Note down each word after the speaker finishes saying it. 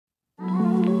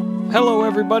Hello,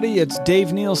 everybody. It's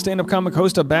Dave Neal, stand-up comic,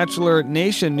 host of Bachelor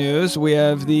Nation News. We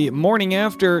have the morning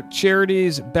after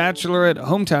Charity's Bachelorette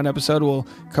hometown episode. We'll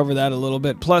cover that a little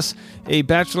bit. Plus, a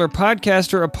Bachelor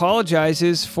podcaster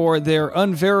apologizes for their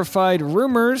unverified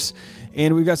rumors.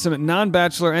 And we've got some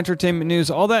non-Bachelor entertainment news.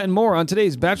 All that and more on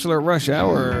today's Bachelor Rush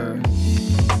Hour.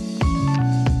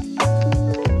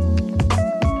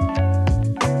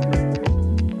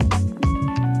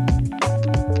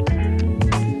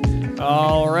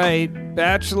 All right,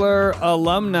 Bachelor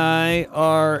alumni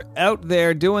are out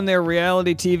there doing their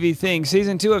reality TV thing.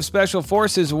 Season 2 of Special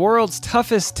Forces, World's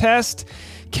Toughest Test.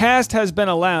 Cast has been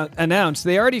announced.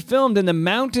 They already filmed in the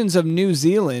mountains of New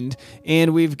Zealand,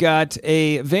 and we've got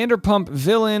a Vanderpump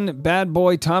villain, bad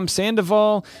boy Tom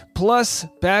Sandoval, plus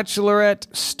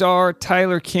Bachelorette star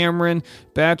Tyler Cameron,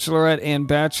 Bachelorette and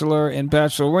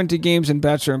Bachelor Winter Games and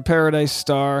Bachelor in Paradise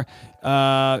star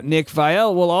Nick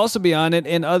Viall will also be on it,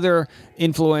 and other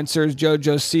influencers,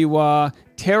 JoJo Siwa,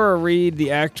 Tara Reid,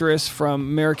 the actress from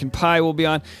American Pie, will be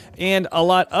on, and a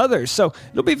lot others. So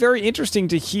it'll be very interesting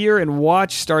to hear and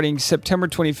watch starting September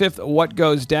 25th what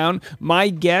goes down. My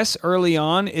guess early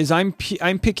on is I'm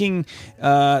picking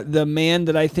the man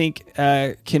that I think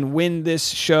can win this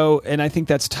show, and I think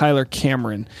that's Tyler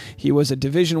Cameron. He was a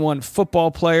Division I football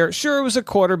player. Sure, it was a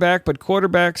quarterback, but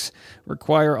quarterbacks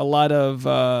require a lot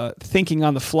of thinking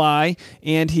on the fly,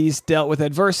 and he's dealt with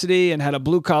adversity and had a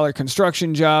blue-collar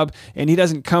construction job, and he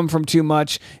doesn't come from too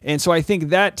much. And so I think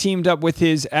that teamed up with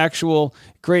his actual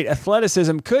great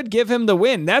athleticism could give him the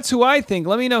win. That's who I think.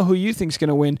 Let me know who you think's going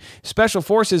to win Special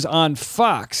Forces on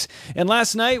Fox. And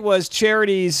last night was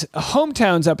Charity's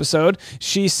Hometowns episode.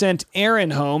 She sent Aaron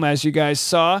home, as you guys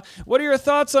saw. What are your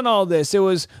thoughts on all this? It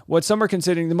was what some are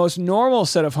considering the most normal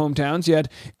set of hometowns. You had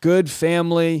good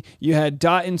family. You had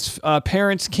Dotton's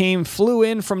parents flew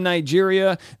in from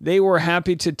Nigeria. They were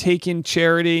happy to take in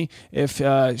Charity if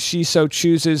she so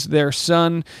chooses their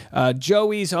son.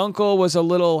 Joey's uncle was a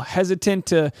little hesitant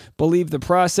to believe the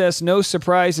process. No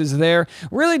surprises there.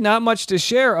 Really not much to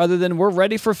share other than we're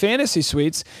ready for fantasy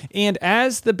suites. And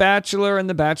as The Bachelor and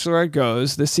The Bachelorette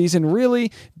goes, the season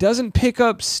really doesn't pick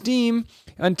up steam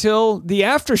until the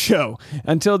after show,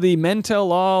 until the men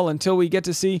tell all, until we get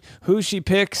to see who she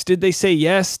picks. Did they say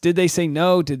yes? Did they say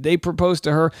no? Did they propose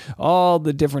to her? All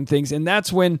the different things. And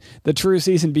that's when the true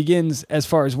season begins as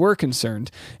far as we're concerned.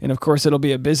 And of course, it'll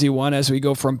be a busy one as we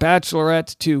go from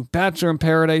Bachelorette to Bachelor in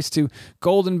Paradise to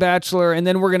Golden Bachelor. And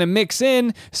then we're going to mix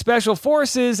in Special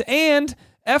Forces and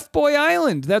F-Boy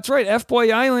Island. That's right,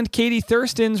 F-Boy Island. Katie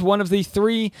Thurston's one of the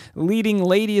 3 leading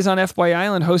ladies on F-Boy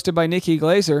Island, hosted by Nikki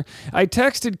Glaser. I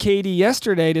texted Katie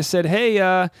yesterday to said,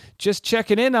 hey, just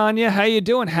checking in on you. How you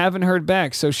doing? Haven't heard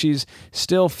back. So she's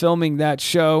still filming that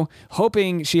show,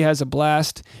 hoping she has a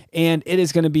blast. And it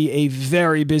is going to be a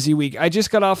very busy week. I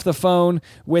just got off the phone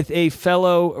with a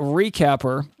fellow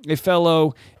recapper, a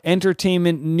fellow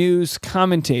entertainment news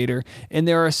commentator, and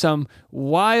there are some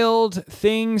wild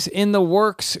things in the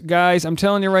works, guys. I'm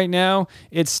telling you right now,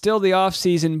 it's still the off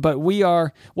season, but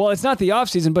it's not the off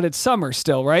season, but it's summer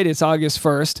still, right? It's August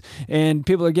 1st, and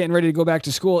people are getting ready to go back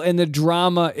to school, and the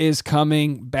drama is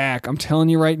coming back. I'm telling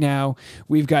you right now,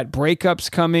 we've got breakups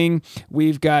coming.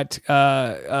 We've got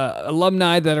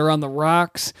alumni that are on the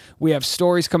rocks. We have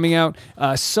stories coming out.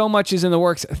 So much is in the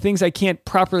works, things I can't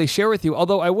properly share with you,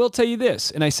 although I will tell you this,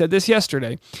 and I said this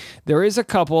yesterday, there is a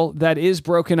couple that is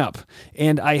broken up,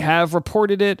 and I have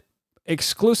reported it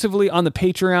exclusively on the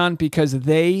Patreon because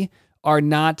they are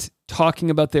not talking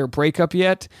about their breakup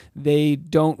yet. They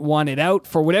don't want it out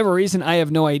for whatever reason. I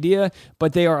have no idea,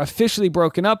 but they are officially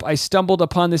broken up. I stumbled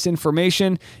upon this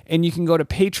information, and you can go to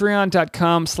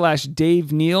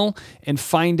patreon.com/Dave Neal and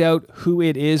find out who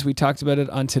it is. We talked about it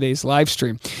on today's live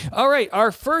stream. All right,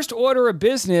 our first order of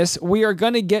business, we are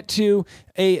going to get to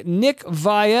a Nick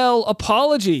Viall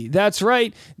apology. That's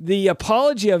right. The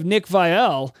apology of Nick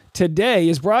Viall today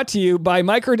is brought to you by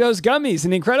Microdose Gummies,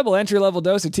 an incredible entry-level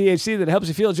dose of THC that helps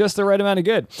you feel just the right amount of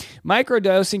good.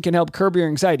 Microdosing can help curb your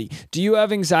anxiety. Do you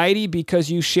have anxiety because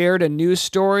you shared a news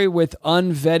story with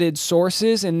unvetted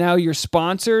sources and now your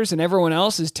sponsors and everyone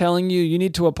else is telling you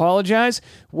need to apologize?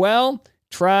 Well,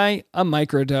 try a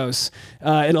microdose.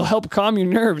 It'll help calm your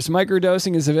nerves.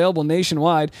 Microdosing is available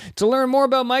nationwide. To learn more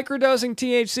about microdosing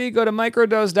THC, go to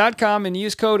microdose.com and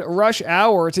use code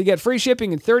RUSHHOUR to get free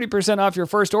shipping and 30% off your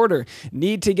first order.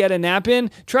 Need to get a nap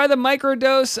in? Try the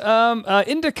microdose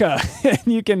indica.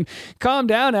 You can calm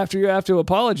down after you have to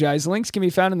apologize. Links can be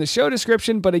found in the show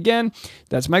description, but again,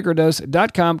 that's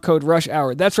microdose.com, code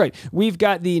RUSHHOUR. That's right. We've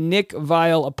got the Nick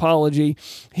Viall apology.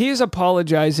 He is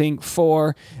apologizing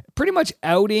for pretty much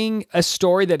outing a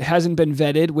story that hasn't been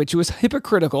vetted, which was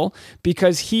hypocritical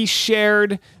because he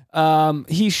shared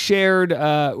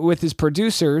with his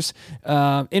producers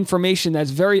information that's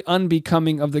very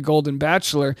unbecoming of the Golden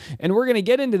Bachelor. And we're going to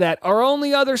get into that. Our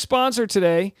only other sponsor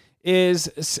today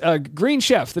is Green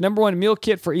Chef, the #1 meal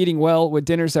kit for eating well with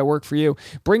dinners that work for you.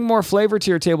 Bring more flavor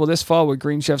to your table this fall with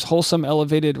Green Chef's wholesome,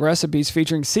 elevated recipes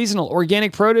featuring seasonal,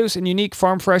 organic produce and unique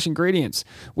farm-fresh ingredients.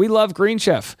 We love Green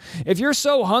Chef. If you're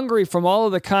so hungry from all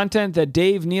of the content that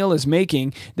Dave Neal is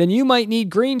making, then you might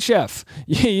need Green Chef.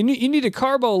 You need a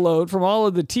carbo load from all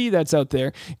of the tea that's out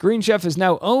there. Green Chef is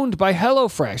now owned by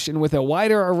HelloFresh, and with a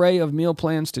wider array of meal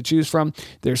plans to choose from,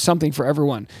 there's something for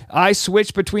everyone. I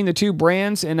switched between the two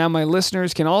brands, and now my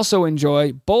listeners can also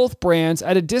enjoy both brands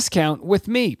at a discount with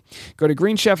me. Go to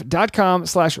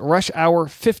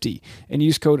greenchef.com/rushhour50 and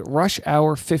use code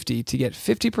rushhour50 to get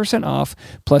 50% off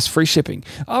plus free shipping.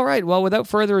 All right, well, without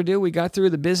further ado, we got through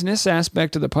the business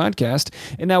aspect of the podcast,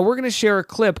 and now we're going to share a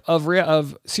clip of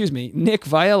Nick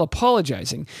Viall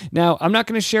apologizing. Now, I'm not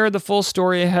going to share the full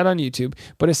story I had on YouTube,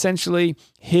 but essentially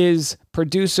his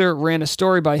producer ran a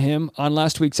story by him on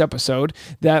last week's episode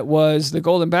that was the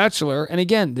Golden Bachelor. And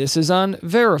again, this is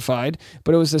unverified,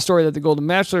 but it was the story that the Golden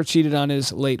Bachelor cheated on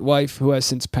his late wife, who has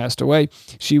since passed away.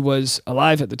 She was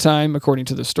alive at the time, according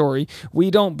to the story. We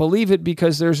don't believe it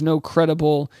because there's no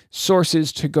credible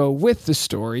sources to go with the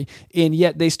story, and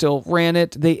yet they still ran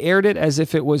it. They aired it as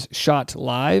if it was shot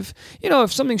live. You know,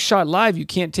 if something's shot live, you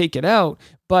can't take it out,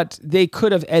 but they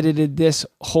could have edited this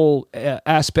whole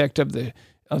aspect of the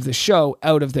show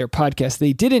out of their podcast.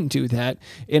 They didn't do that.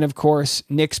 And of course,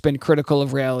 Nick's been critical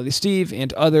of Reality Steve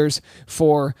and others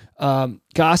for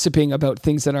gossiping about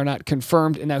things that are not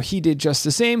confirmed. And now he did just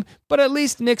the same, but at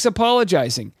least Nick's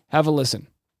apologizing. Have a listen.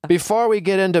 Before we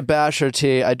get into Bachelor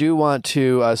Tea, I do want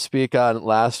to speak on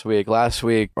last week. Last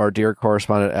week, our dear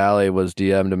correspondent Allie was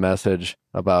DM'd a message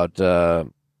about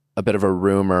a bit of a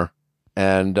rumor.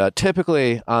 And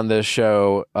typically on this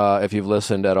show, if you've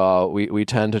listened at all, we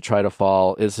tend to try to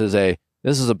fall. This is a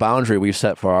boundary we've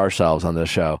set for ourselves on this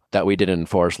show that we didn't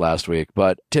enforce last week.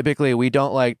 But typically, we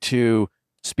don't like to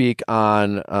speak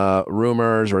on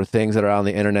rumors or things that are on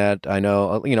the internet. I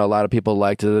know, a lot of people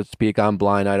like to speak on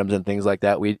blind items and things like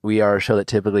that. We are a show that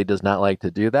typically does not like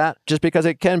to do that, just because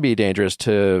it can be dangerous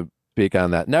to speak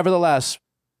on that. Nevertheless,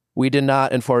 we did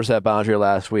not enforce that boundary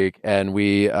last week, and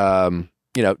we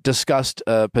discussed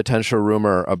a potential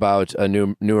rumor about a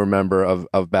newer member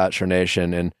of Bachelor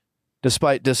Nation. And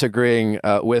despite disagreeing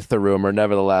with the rumor,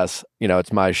 nevertheless,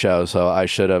 it's my show, so I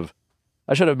should have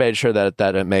made sure that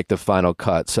didn't make the final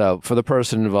cut. So for the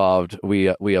person involved,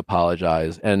 we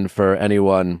apologize. And for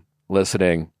anyone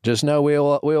listening, just know we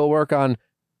will work on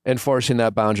enforcing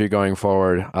that boundary going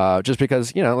forward, just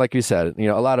because, like you said,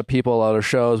 a lot of people, other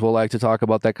shows will like to talk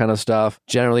about that kind of stuff.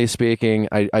 Generally speaking,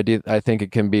 I think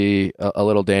it can be a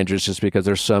little dangerous just because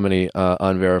there's so many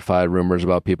unverified rumors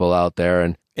about people out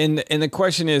there. And the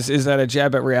question is that a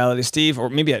jab at Reality Steve, or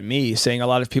maybe at me, saying a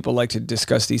lot of people like to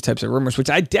discuss these types of rumors, which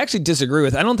I actually disagree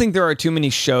with. I don't think there are too many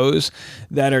shows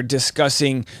that are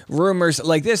discussing rumors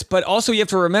like this, but also you have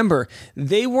to remember,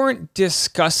 they weren't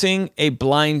discussing a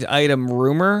blind item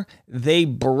rumor. They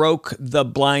broke the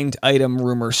blind item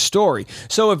rumor story.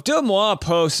 So if Dumois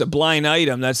posts a blind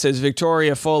item that says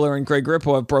Victoria Fuller and Greg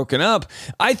Grippo have broken up,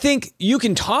 I think you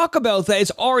can talk about that.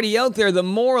 It's already out there. The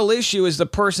moral issue is the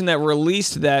person that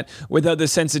released that without the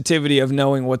sensitivity of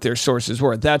knowing what their sources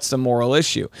were. That's the moral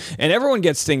issue. And everyone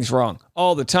gets things wrong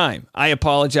all the time. I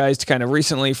apologized kind of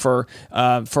recently for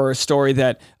a story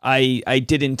that I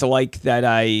didn't like, that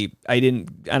I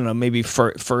don't know, maybe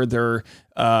further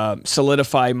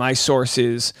solidify my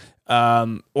sources,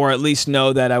 or at least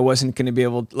know that I wasn't going to be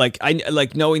able,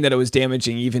 knowing that it was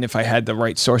damaging even if I had the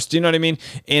right source. Do you know what I mean?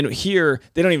 And here,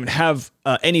 they don't even have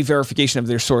any verification of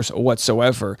their source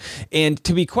whatsoever. And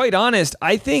to be quite honest,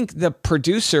 I think the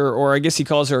producer, or I guess he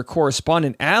calls her a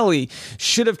correspondent, Allie,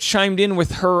 should have chimed in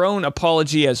with her own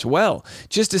apology as well.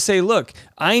 Just to say, look,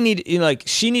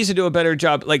 she needs to do a better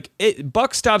job.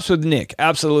 Buck stops with Nick.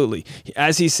 Absolutely.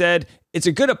 As he said, it's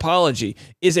a good apology.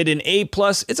 Is it an A+?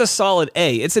 It's a solid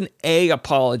A. It's an A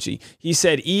apology. He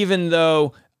said, even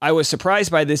though I was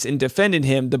surprised by this and defended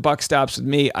him, the buck stops with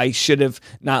me. I should have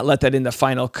not let that in the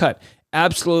final cut.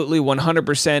 Absolutely,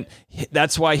 100%.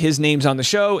 That's why his name's on the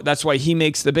show. That's why he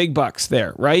makes the big bucks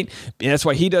there, right? And that's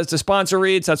why he does the sponsor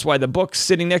reads. That's why the book's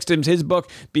sitting next to him is his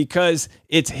book, because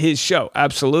it's his show.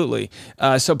 Absolutely.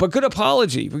 But good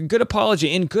apology,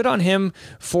 and good on him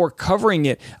for covering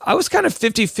it. I was kind of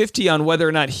 50-50 on whether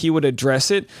or not he would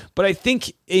address it, but I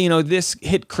think, this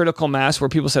hit critical mass where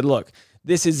people said, look,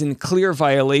 this is in clear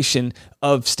violation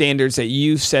of standards that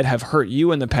you've said have hurt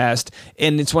you in the past.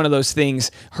 And it's one of those things,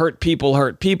 hurt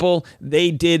people. They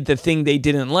did the thing they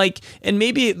didn't like. And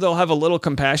maybe they'll have a little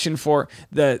compassion for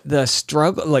the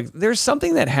struggle. Like, there's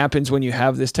something that happens when you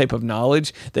have this type of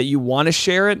knowledge that you want to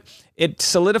share it. It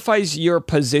solidifies your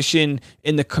position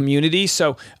in the community.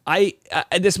 So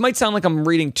this might sound like I'm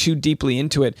reading too deeply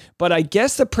into it, but I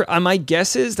guess my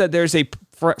guess is that there's a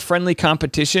friendly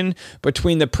competition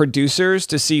between the producers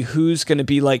to see who's going to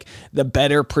be like the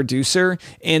better producer.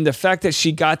 And the fact that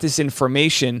she got this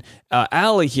information,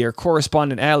 Allie here,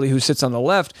 correspondent Allie, who sits on the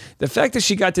left, the fact that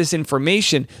she got this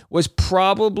information was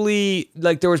probably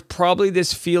like, there was probably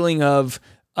this feeling of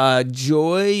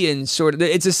joy and sort of,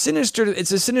 it's a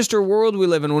sinister world we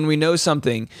live in when we know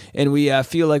something and we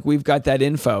feel like we've got that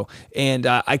info. And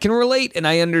I can relate and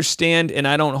I understand, and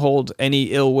I don't hold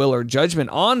any ill will or judgment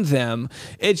on them.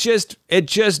 It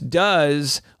just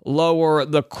does lower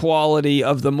the quality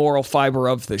of the moral fiber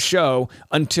of the show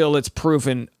until it's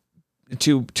proven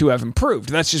to have improved.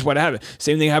 That's just what happened.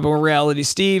 Same thing happened with Reality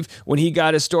Steve. When he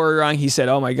got his story wrong, he said,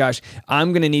 oh my gosh,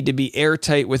 I'm going to need to be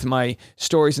airtight with my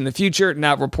stories in the future,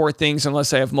 not report things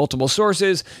unless I have multiple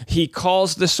sources. He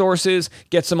calls the sources,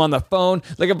 gets them on the phone.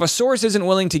 Like, if a source isn't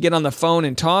willing to get on the phone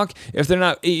and talk, if they're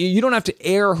not, you don't have to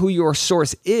air who your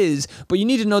source is, but you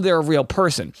need to know they're a real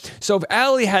person. So if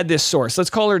Allie had this source, let's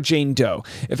call her Jane Doe.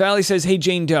 If Allie says, hey,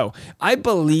 Jane Doe, I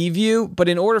believe you, but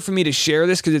in order for me to share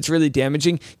this, because it's really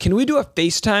damaging, can we do a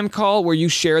FaceTime call where you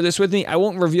share this with me? I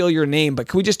won't reveal your name, but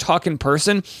can we just talk in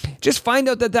person? Just find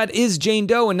out that is Jane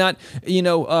Doe and not,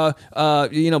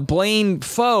 Blaine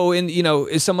Foe and,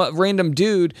 is some random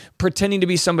dude pretending to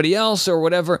be somebody else or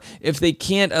whatever. If they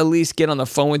can't at least get on the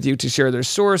phone with you to share their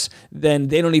source, then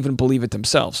they don't even believe it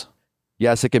themselves.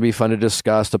 Yes, it can be fun to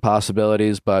discuss the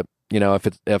possibilities, but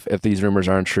if these rumors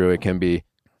aren't true, it can be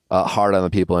hard on the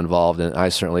people involved, and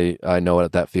I know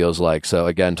what that feels like. So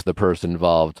again, to the person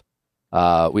involved,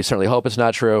 we certainly hope it's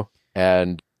not true,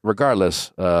 and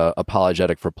regardless,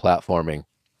 apologetic for platforming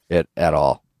it at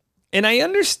all. And I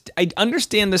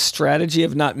understand the strategy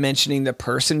of not mentioning the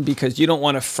person because you don't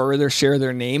want to further share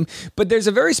their name, but there's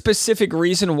a very specific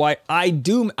reason why I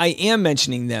am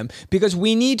mentioning them, because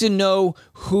we need to know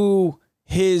who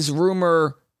his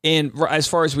rumor, and as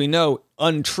far as we know,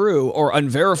 untrue or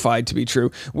unverified to be true,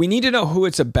 we need to know who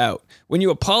it's about. When you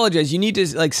apologize, you need to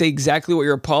say exactly what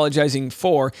you're apologizing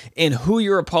for and who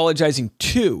you're apologizing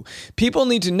to. People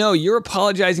need to know you're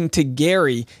apologizing to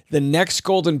Gary, the next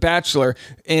Golden Bachelor,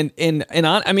 you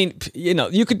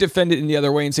could defend it in the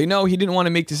other way and say, no, he didn't want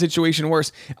to make the situation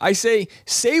worse. I say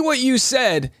what you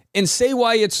said and say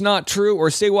why it's not true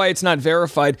or say why it's not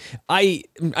verified. I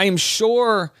am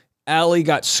sure Allie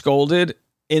got scolded,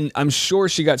 and I'm sure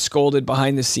she got scolded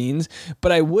behind the scenes,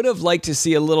 but I would have liked to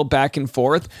see a little back and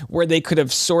forth where they could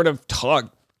have sort of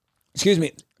talked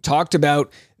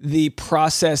about the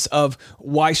process of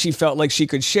why she felt like she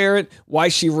could share it, why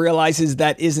she realizes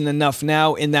that isn't enough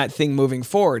now in that thing moving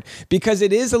forward, because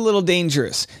it is a little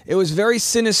dangerous. It was very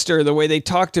sinister the way they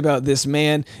talked about this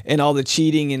man and all the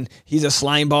cheating, and he's a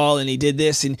slime ball and he did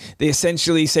this, and they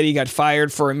essentially said he got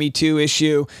fired for a Me Too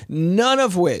issue, none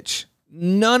of which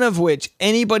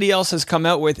anybody else has come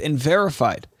out with and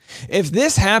verified. If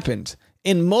this happened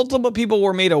and multiple people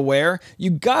were made aware, you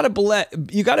gotta bet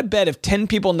if 10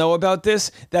 people know about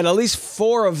this, that at least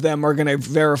 4 of them are gonna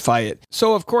verify it.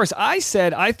 So of course I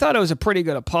said I thought it was a pretty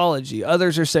good apology.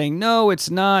 Others are saying, no, it's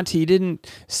not. He didn't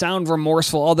sound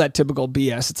remorseful, all that typical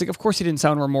BS. It's like, of course he didn't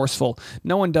sound remorseful.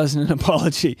 No one does in an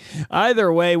apology.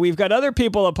 Either way, we've got other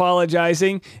people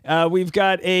apologizing. We've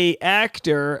got a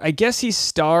actor, I guess he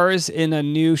stars in a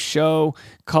new show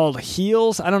called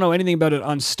Heels. I don't know anything about it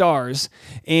on Stars.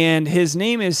 And his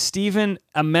name is Stephen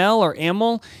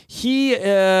Amell. He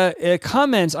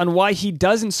comments on why he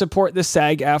doesn't support the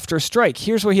SAG-AFTRA strike.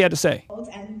 Here's what he had to say.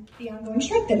 And the ongoing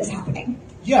strike that is happening.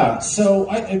 Yeah, so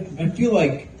I feel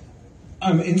like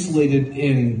I'm insulated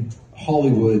in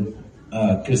Hollywood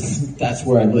because that's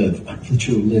where I live. I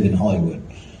literally live in Hollywood.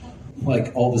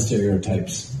 Like all the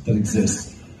stereotypes that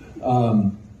exist.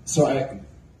 So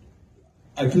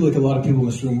I feel like a lot of people in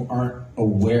this room aren't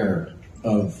aware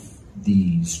of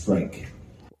the strike.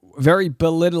 Very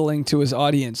belittling to his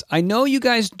audience. I know you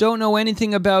guys don't know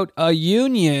anything about a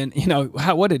union.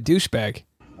 What a douchebag.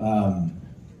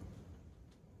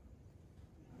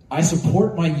 I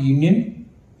support my union.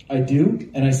 I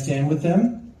do, and I stand with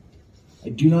them. I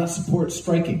do not support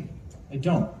striking. I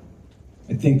don't.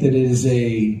 I think that it is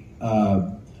a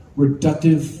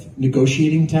reductive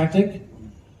negotiating tactic.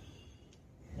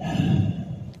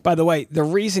 By the way, the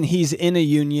reason he's in a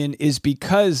union is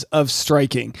because of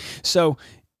striking. So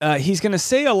he's going to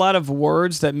say a lot of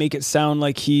words that make it sound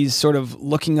like he's sort of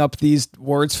looking up these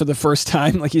words for the first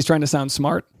time, like he's trying to sound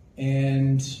smart.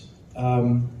 And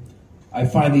I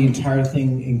find the entire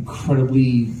thing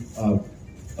incredibly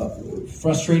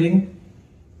frustrating.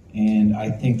 And I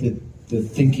think that the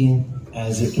thinking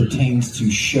as it pertains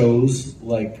to shows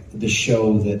like the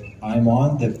show that I'm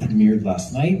on that premiered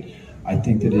last night, I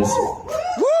think that is...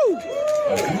 Woo!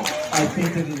 I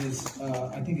think that it is...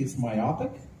 I think it's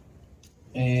myopic.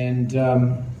 And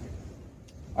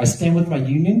I stand with my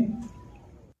union.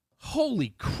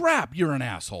 Holy crap, you're an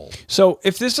asshole. So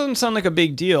if this doesn't sound like a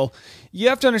big deal, you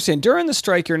have to understand during the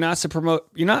strike, you're not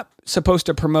supposed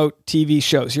to promote TV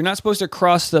shows. You're not supposed to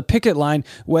cross the picket line,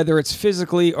 whether it's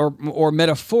physically or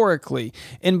metaphorically.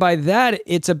 And by that,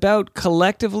 it's about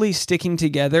collectively sticking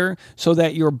together so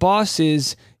that your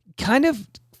bosses kind of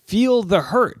feel the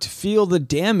hurt, feel the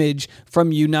damage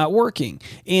from you not working.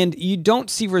 And you don't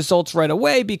see results right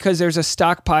away because there's a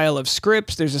stockpile of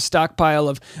scripts, there's a stockpile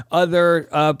of other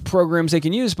programs they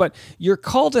can use, but you're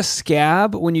called a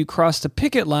scab when you cross the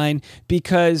picket line,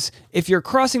 because if you're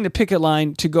crossing the picket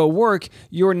line to go work,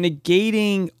 you're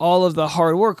negating all of the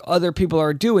hard work other people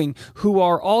are doing who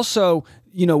are also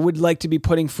would like to be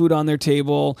putting food on their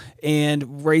table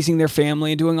and raising their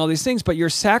family and doing all these things, but you're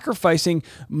sacrificing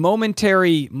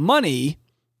momentary money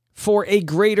for a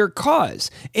greater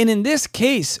cause. And in this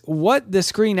case, what the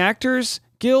Screen Actors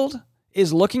Guild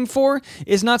is looking for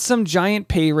is not some giant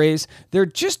pay raise. They're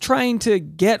just trying to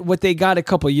get what they got a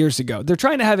couple years ago. They're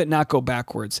trying to have it not go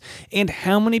backwards. And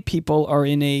how many people are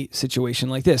in a situation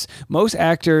like this? Most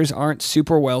actors aren't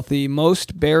super wealthy.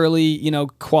 Most barely,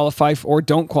 qualify or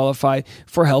don't qualify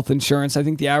for health insurance. I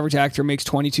think the average actor makes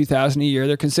 $22,000 a year.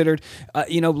 They're considered,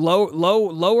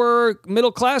 lower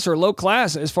middle class or low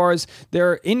class as far as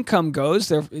their income goes.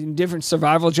 They're in different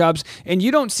survival jobs, and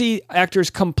you don't see actors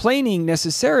complaining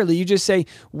necessarily. You just say,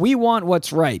 we want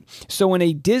what's right. So when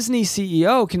a Disney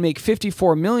CEO can make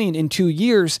 $54 million in 2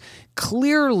 years,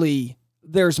 clearly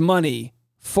there's money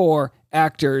for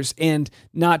actors and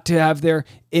not to have their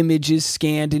images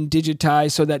scanned and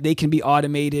digitized so that they can be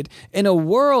automated. In a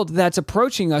world that's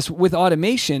approaching us with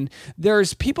automation,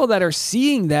 there's people that are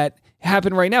seeing that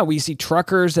happen right now. We see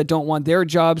truckers that don't want their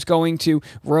jobs going to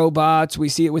robots. We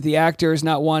see it with the actors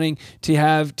not wanting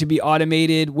to be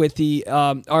automated with the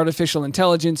artificial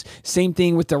intelligence. Same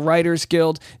thing with the Writers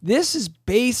Guild. This is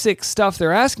basic stuff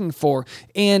they're asking for.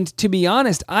 And to be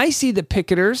honest, I see the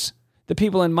picketers, the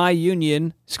people in my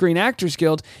union, Screen Actors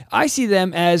Guild, I see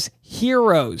them as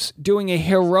heroes doing a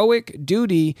heroic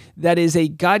duty that is a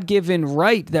God-given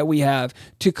right that we have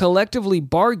to collectively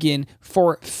bargain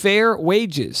for fair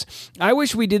wages. I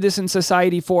wish we did this in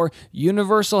society for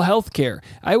universal health care.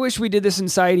 I wish we did this in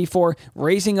society for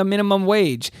raising a minimum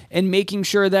wage and making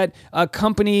sure that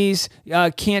companies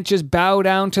can't just bow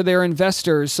down to their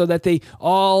investors so that they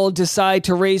all decide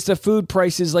to raise the food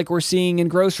prices like we're seeing in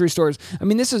grocery stores. I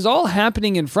mean, this is all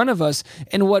happening in front of us,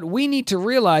 and what we need to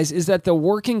realize is that the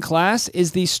working class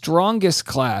is the strongest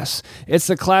class. It's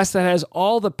the class that has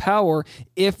all the power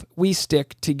if we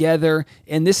stick together.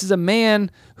 And this is a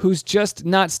man who's just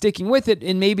not sticking with it.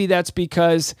 And maybe that's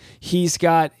because he's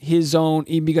got his own,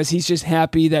 because he's just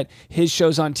happy that his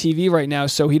show's on TV right now,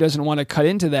 so he doesn't want to cut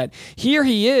into that. Here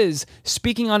he is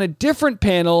speaking on a different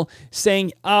panel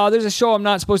saying, there's a show I'm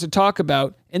not supposed to talk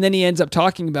about. And then he ends up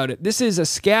talking about it. This is a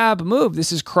scab move.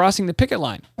 This is crossing the picket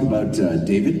line. About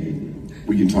David,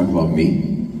 we can talk about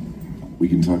me. We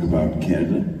can talk about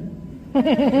Canada.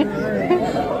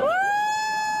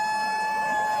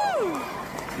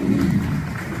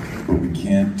 But we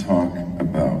can't talk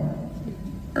about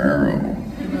Arrow.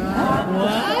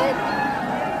 What?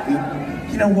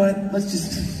 You know what? Let's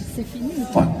just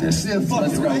fuck this. Yeah,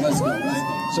 let's go.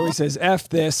 So he says, F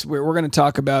this, we're going to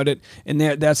talk about it, and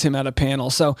that's him at a panel.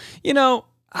 So,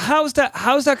 how's that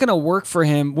going to work for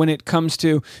him when it comes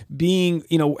to being,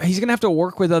 he's going to have to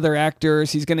work with other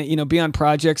actors. He's going to, be on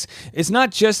projects. It's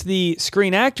not just the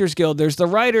Screen Actors Guild. There's the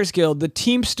Writers Guild, the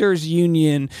Teamsters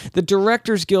Union, the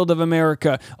Directors Guild of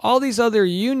America. All these other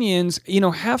unions,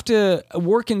 have to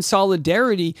work in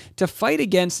solidarity to fight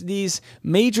against these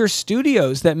major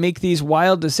studios that make these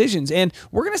wild decisions. And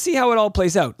we're going to see how it all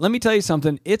plays out. Let me tell you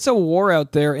something. It's a war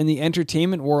out there in the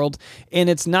entertainment world, and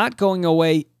it's not going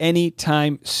away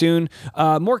anytime soon.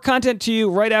 More content to you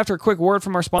right after a quick word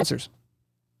from our sponsors.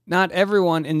 Not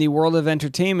everyone in the world of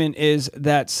entertainment is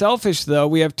that selfish, though.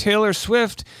 We have Taylor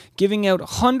Swift giving out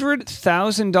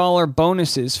 $100,000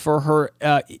 bonuses for her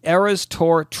Eras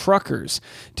Tour truckers.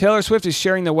 Taylor Swift is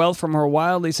sharing the wealth from her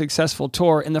wildly successful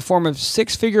tour in the form of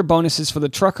six-figure bonuses for the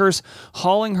truckers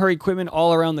hauling her equipment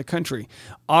all around the country.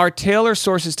 Our Taylor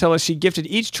sources tell us she gifted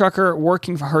each trucker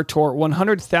working for her tour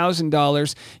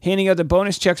 $100,000, handing out the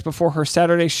bonus checks before her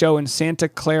Saturday show in Santa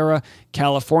Clara,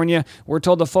 California. We're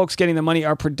told the folks getting the money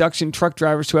are production truck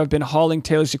drivers who have been hauling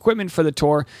Taylor's equipment for the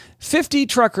tour. 50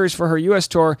 truckers for her U.S.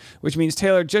 tour, which means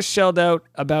Taylor just shelled out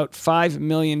about $5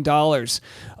 million.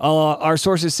 Our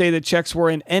sources say the checks were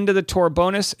an end of the tour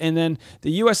bonus, and then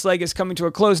the U.S. leg is coming to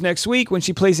a close next week when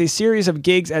she plays a series of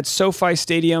gigs at SoFi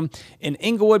Stadium in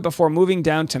Inglewood before moving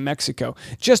down to Mexico.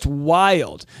 Just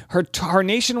wild. Her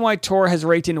nationwide tour has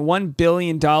raked in $1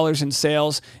 billion in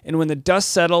sales, and when the dust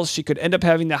settles, she could end up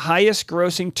having the highest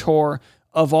grossing tour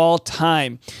of all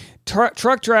time.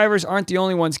 Truck drivers aren't the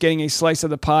only ones getting a slice of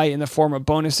the pie in the form of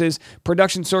bonuses.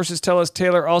 Production sources tell us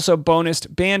Taylor also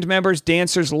bonused band members,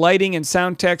 dancers, lighting and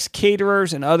sound techs,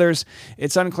 caterers, and others.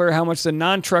 It's unclear how much the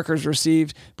non-truckers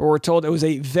received, but we're told it was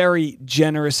a very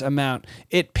generous amount.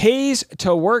 It pays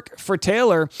to work for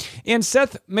Taylor. And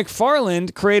Seth MacFarlane,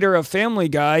 creator of Family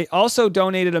Guy, also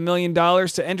donated $1 million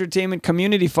to Entertainment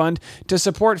Community Fund to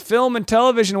support film and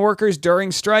television workers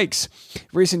during strikes.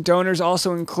 Recent donors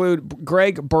also include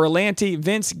Greg Berlanti,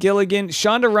 Vince Gilligan,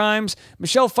 Shonda Rhimes,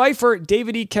 Michelle Pfeiffer,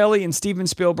 David E. Kelley, and Steven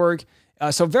Spielberg.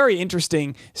 So very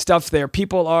interesting stuff there.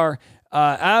 People are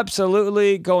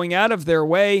absolutely going out of their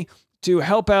way to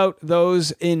help out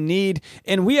those in need.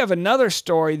 And we have another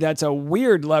story that's a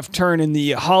weird left turn in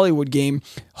the Hollywood game.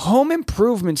 Home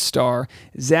Improvement star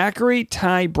Zachary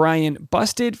Ty Bryan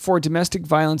busted for domestic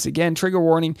violence again. Trigger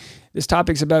warning, this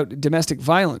topic's about domestic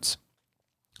violence.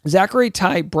 Zachary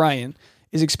Ty Bryan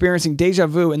is experiencing deja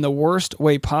vu in the worst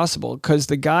way possible because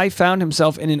the guy found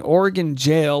himself in an Oregon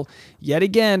jail yet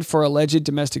again for alleged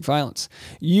domestic violence.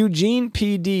 Eugene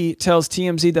PD tells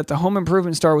TMZ that the Home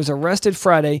Improvement star was arrested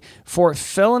Friday for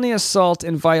felony assault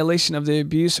in violation of the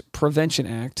Abuse Prevention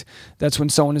Act. That's when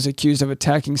someone is accused of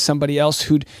attacking somebody else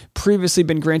who'd previously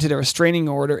been granted a restraining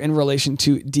order in relation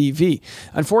to DV.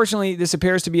 Unfortunately, this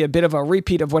appears to be a bit of a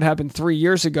repeat of what happened 3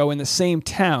 years ago in the same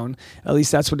town. At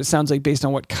least that's what it sounds like based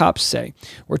on what cops say.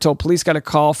 We're told police got a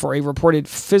call for a reported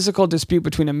physical dispute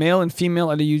between a male and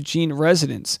female at a Eugene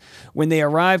residence. When they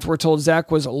arrived, we're told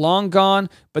Zach was long gone,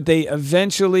 but they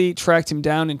eventually tracked him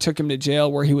down and took him to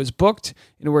jail where he was booked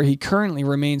and where he currently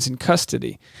remains in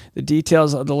custody. The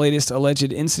details of the latest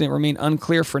alleged incident remain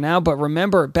unclear for now, but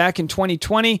remember, back in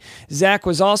 2020, Zach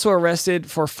was also arrested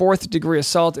for fourth-degree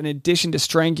assault in addition to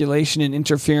strangulation and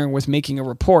interfering with making a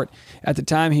report. At the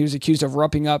time, he was accused of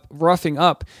roughing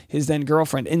up his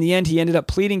then-girlfriend. In the end, he ended up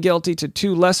pleading guilty to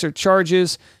 2 lesser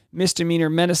charges, misdemeanor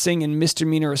menacing and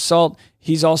misdemeanor assault.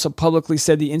 He's also publicly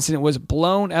said the incident was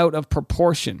blown out of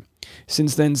proportion.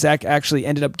 Since then, Zach actually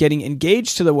ended up getting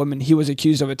engaged to the woman he was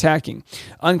accused of attacking.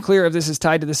 Unclear if this is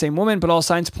tied to the same woman, but all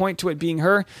signs point to it being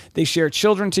her. They share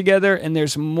children together, and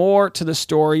there's more to the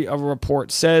story, a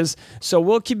report says. So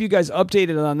we'll keep you guys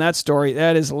updated on that story.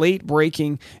 That is late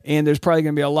breaking, and there's probably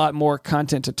going to be a lot more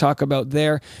content to talk about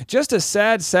there. Just a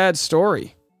sad, sad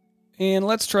story. And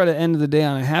let's try to end the day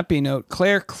on a happy note.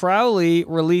 Claire Crowley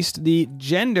released the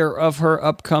gender of her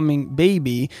upcoming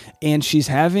baby, and she's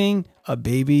having a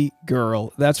baby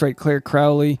girl. That's right, Claire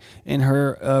Crowley and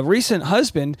her recent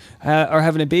husband are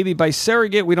having a baby by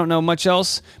surrogate. We don't know much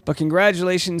else, but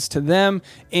congratulations to them.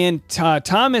 And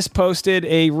Thomas posted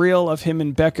a reel of him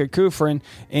and Becca Kufrin,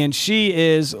 and she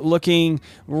is looking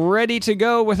ready to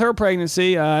go with her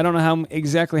pregnancy. I don't know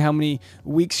exactly how many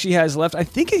weeks she has left. I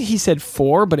think he said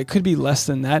 4, but it could be less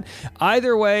than that.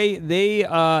 Either way, they've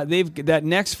that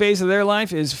next phase of their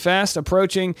life is fast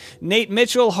approaching. Nate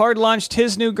Mitchell hard launched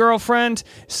his new girlfriend,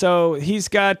 so he's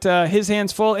got his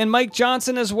hands full, and Mike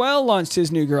Johnson as well launched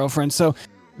his new girlfriend. So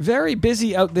very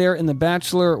busy out there in the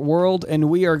Bachelor world, and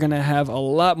we are going to have a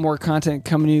lot more content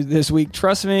coming to you this week.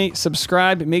 Trust me,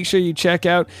 subscribe, make sure you check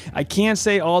out. I can't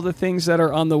say all the things that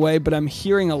are on the way, but I'm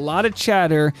hearing a lot of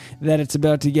chatter that it's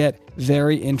about to get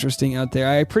very interesting out there.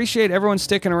 I appreciate everyone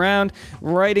sticking around,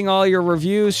 writing all your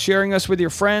reviews, sharing us with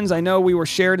your friends. I know we were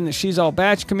shared in the She's All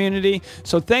Batch community,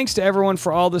 so thanks to everyone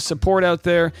for all the support out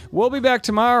there. We'll be back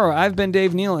tomorrow. I've been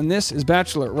Dave Neal, and this is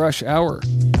Bachelor Rush Hour.